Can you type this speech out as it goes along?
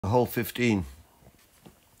Hole 15.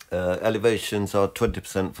 Elevations are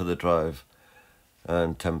 20% for the drive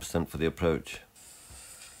and 10% for the approach.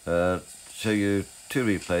 Show you two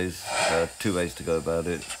replays, two ways to go about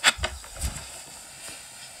it.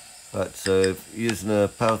 Right, so using a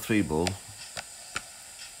power 3 ball,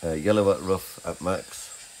 yellow at rough at max,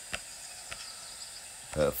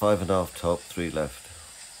 5.5 top, 3 left.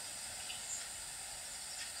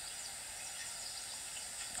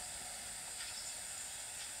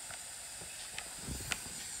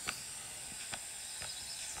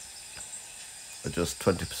 Adjust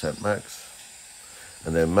 20% max,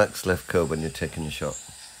 and then max left curve when you're taking the shot.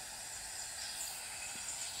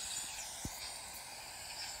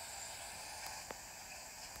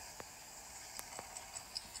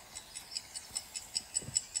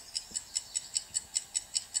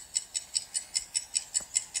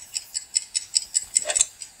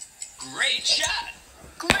 Great shot!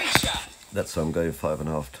 Great shot! That's why I'm going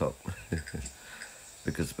 5.5 top.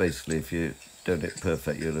 Because basically if you don't hit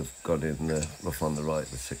perfect, you'll have gone in rough on the right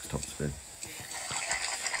with 6 top spin.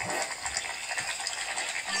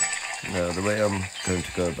 Now the way I'm going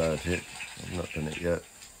to go about it, I've not done it yet,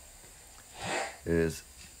 is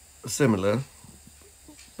similar.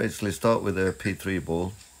 Basically start with a P3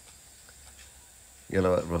 ball,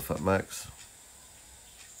 yellow at rough at max,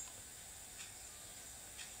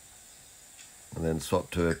 and then swap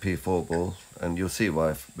to a P4 ball, and you'll see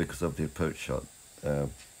why, because of the approach shot.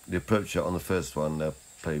 The approach shot on the first one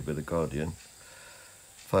played with a Guardian.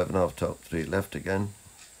 5.5 top, 3 left again,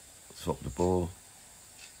 swap the ball,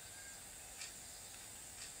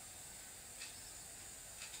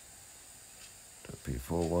 to a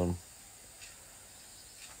P4 one,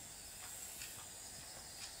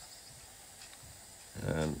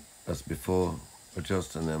 and as before,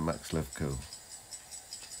 adjust and then max left curl.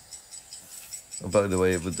 And by the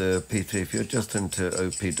way, with the P3, if you're adjusting to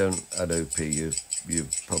OP, don't add OP, you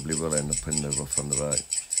probably will end up in the rough on the right.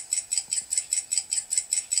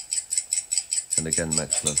 And again,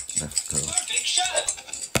 max left curl. Perfect shot!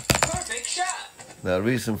 Perfect shot! Now, the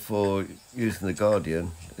reason for using the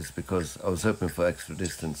Guardian is because I was hoping for extra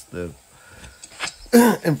distance.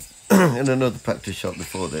 In another practice shot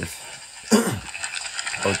before this,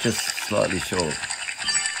 I was just slightly short.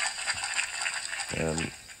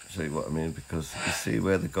 Show you what I mean, because you see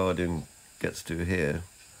where the Guardian gets to here,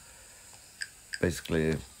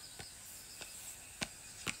 basically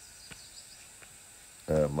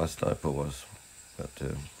my sniper was, but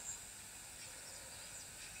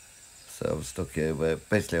so I was stuck here where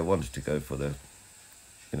basically I wanted to go for the,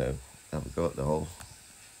 have a go at the hole.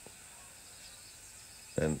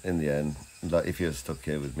 And in the end, like if you're stuck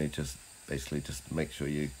here with me, just make sure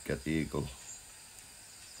you get the eagle.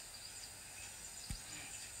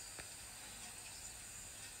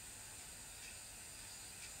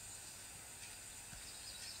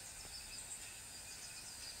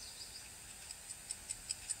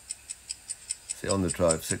 See, on the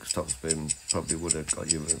drive, 6 top spin probably would have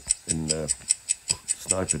got you in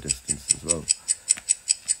sniper distance as well.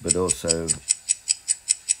 But also,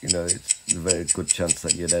 it's a very good chance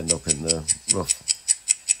that you'd end up in the rough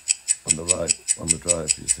on the right, on the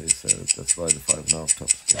drive, you see. So that's why the 5.5 top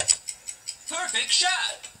spin. Perfect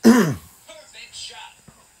shot! Perfect shot!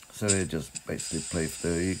 So you just basically play for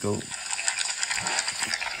the eagle.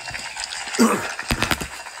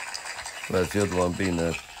 Whereas the other one being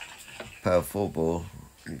a power 4 ball,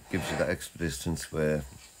 it gives you that extra distance where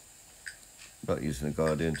not using a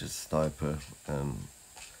Guardian, just sniper, and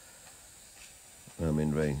I'm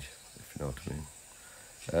in range, if you know what I mean.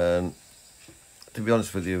 And to be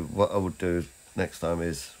honest with you, what I would do next time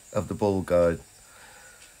is have the ball guide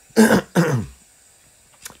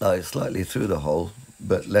like slightly through the hole,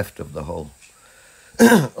 but left of the hole,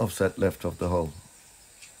 offset left of the hole.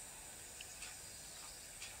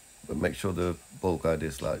 But make sure the ball guide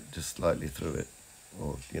is like just slightly through it,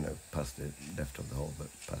 or past it, left of the hole, but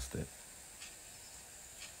past it.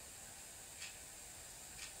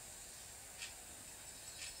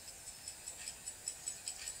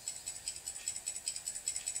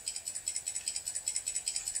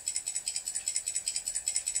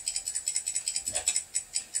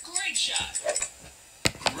 Great shot!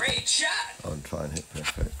 Great shot!